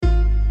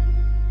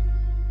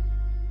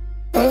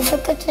Não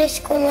fico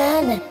triste com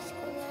nada,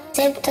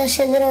 sempre tô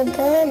se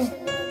drogando.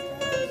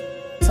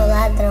 Sou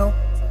ladrão.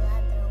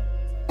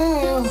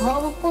 Eu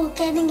roubo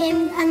porque ninguém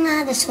me dá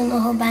nada. Se eu não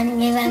roubar,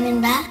 ninguém vai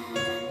me dar.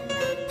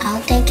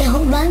 Eu tenho que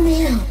roubar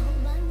mesmo.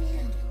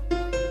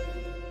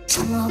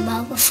 Se eu não roubar,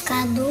 eu vou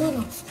ficar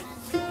duro.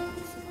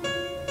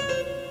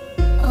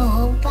 Eu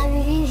roubo pra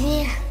me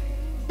viver.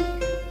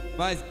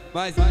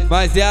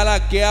 Mas ela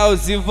quer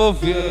os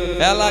envolver,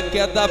 ela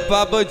quer dar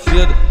pra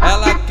bandido,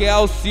 ela quer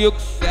o 5-7,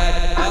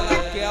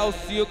 ela quer o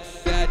 5-7.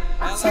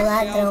 Sou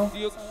ladrão.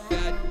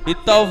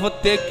 Então vou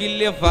ter que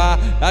levar,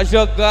 tá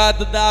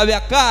jogado na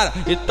minha cara,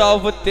 então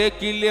vou ter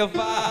que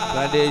levar.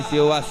 Planejei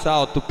o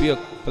assalto,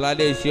 pico,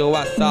 planejei o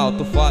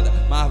assalto, foda.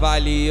 Mais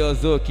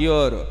valioso que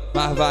ouro,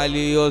 mais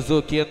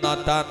valioso que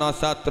nota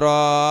nossa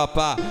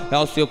tropa. É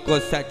o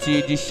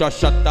 5-7 de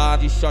xoxotá,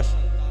 de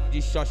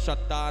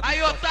xoxotá.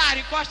 Aí,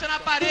 otário, encosta na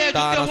parede,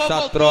 tá que eu nossa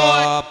vou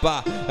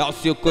tropa. É o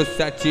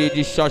 5-7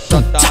 de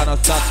xoxotá,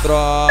 nossa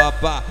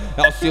tropa.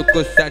 É o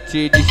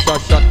 5-7 de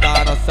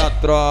xoxotá, nossa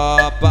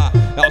tropa.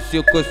 É o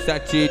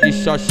 5-7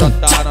 de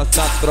xoxotá,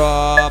 nossa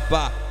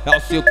tropa. É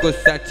o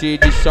 5-7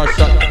 de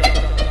xoxotá.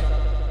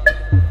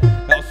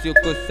 É o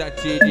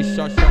 5-7 de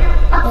xoxotá.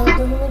 Eu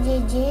durmo de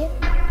dia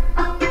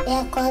e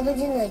acordo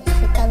de noite.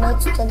 Fico a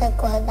noite toda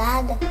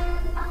acordada.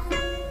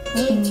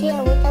 De dia,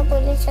 muita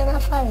polícia na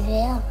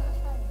favela.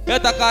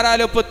 Eita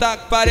caralho, puta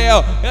que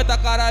pariu, eita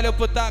caralho,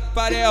 puta que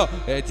pariu.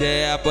 Esse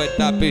é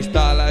muita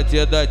pistola,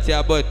 de noite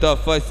é muito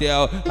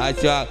fuzil. Vai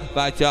choca,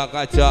 vai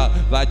choca, choca,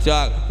 vai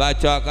choca, vai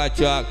choca,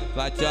 choca,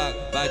 vai choca,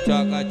 vai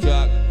choca,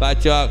 choca, vai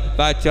choca,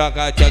 vai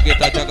choca, choca.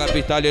 Então joga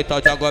pistola,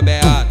 então joga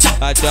meado.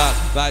 Vai choca,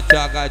 vai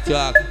choca,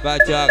 choca, vai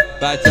choca,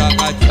 vai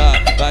choca, choca,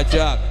 vai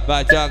choca,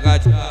 vai choca,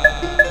 choca.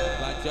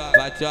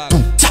 Vai choca,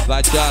 vai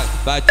choca,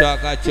 vai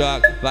choca,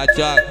 choca, vai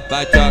choca,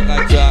 vai choca,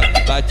 choca,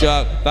 vai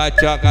choca, vai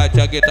choca,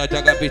 choca. Então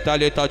joga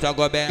pistola, então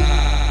joga bem.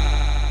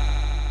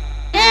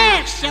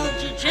 Esse é o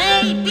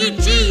DJ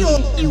Vitin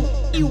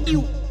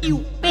e o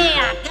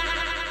PH.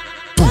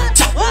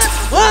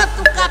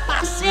 Outro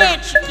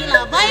capacete que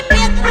lá vai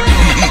Pedro.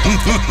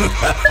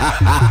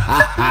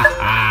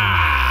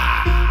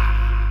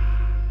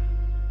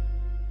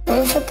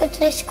 Não fico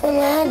triste com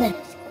nada,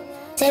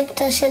 sempre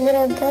tô se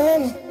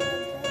drogando.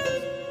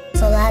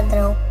 Sou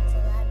ladrão.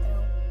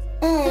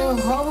 Eu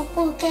roubo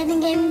porque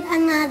ninguém me dá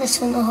nada.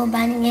 Se eu não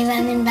roubar, ninguém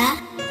vai me dar.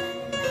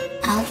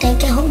 Eu tenho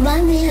que roubar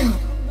mesmo.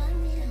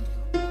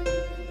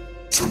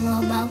 Se eu não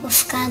roubar, eu vou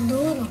ficar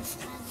duro.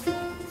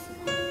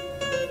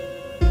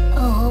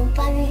 Eu roubo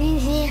pra me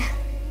viver.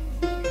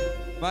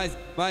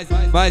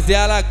 Mas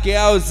ela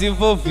quer os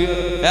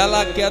envolver,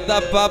 ela quer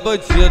dar pra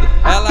bandido,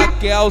 ela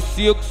quer o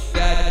 5-7,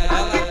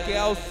 ela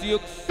quer o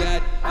 5-7.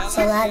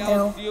 Sou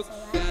ladrão.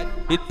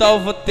 Então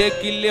vou ter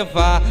que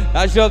levar,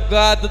 tá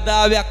jogado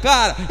na minha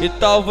cara,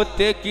 então vou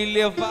ter que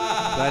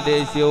levar.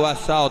 Planejei o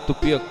assalto,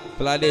 pico,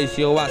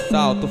 planejei o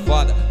assalto,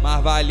 foda.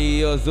 Mais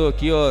valioso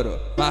que ouro,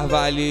 mais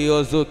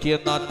valioso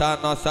que nota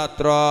nossa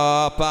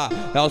tropa.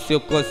 É o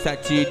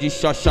 5-7 de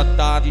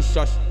xoxotá, de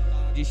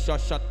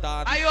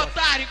xoxotá. Aí,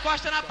 otário,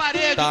 encosta na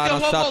parede, tá que eu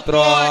vou nossa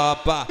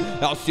tropa.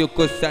 É o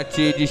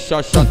 5-7 de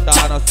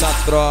xoxotá, nossa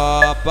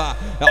tropa.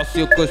 É o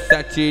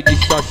 5-7 de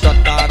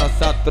xoxotá,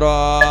 nossa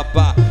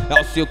tropa. É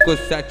o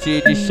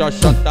 5-7 de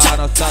xoxotá,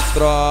 nossa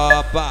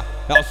tropa.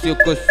 É o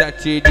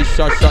 5-7 de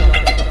xoxotá.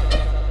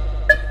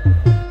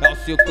 É o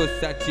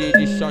 5-7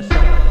 de xoxotá.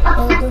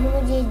 Eu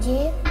durmo de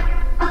dia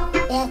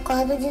e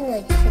acordo de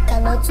noite. Fico a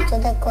noite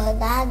toda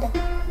acordada.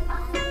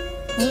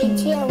 De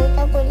dia,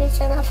 muita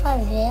polícia na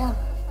favela.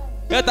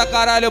 Eita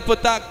caralho,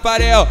 puta que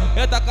pariu,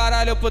 eita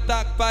caralho,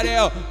 puta que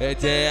pariu.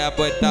 Esse é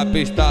muita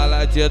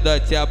pistola, de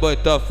noite é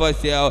muito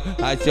fuzil.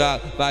 Vai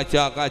choca, vai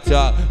choca,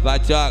 choca, vai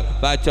choca,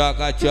 vai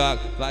choca, choca,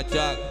 vai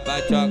choca,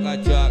 vai choca,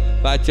 choca,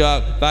 vai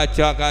choca, vai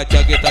choca,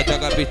 choca. Então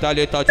joga pistola,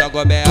 então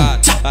joga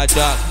meado. Vai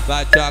choca,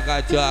 vai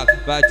choca, choca,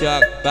 vai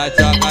choca, vai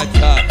choca,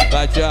 choca,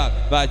 vai choca,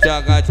 vai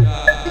choca,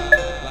 choca.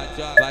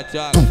 Vai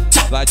choca,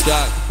 vai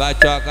choca, vai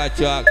choca,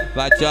 choca,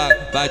 vai choca,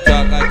 vai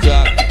choca,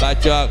 choca, vai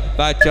choca,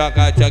 vai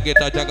choca, choca.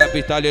 Então joga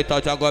pistola,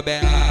 então joga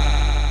bem.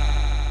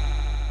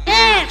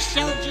 Esse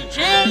é o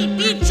DJ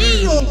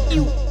Vitin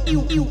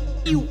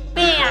e o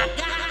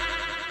PH.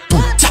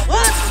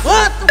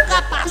 Outro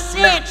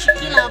capacete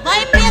que lá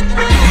vai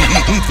Pedro.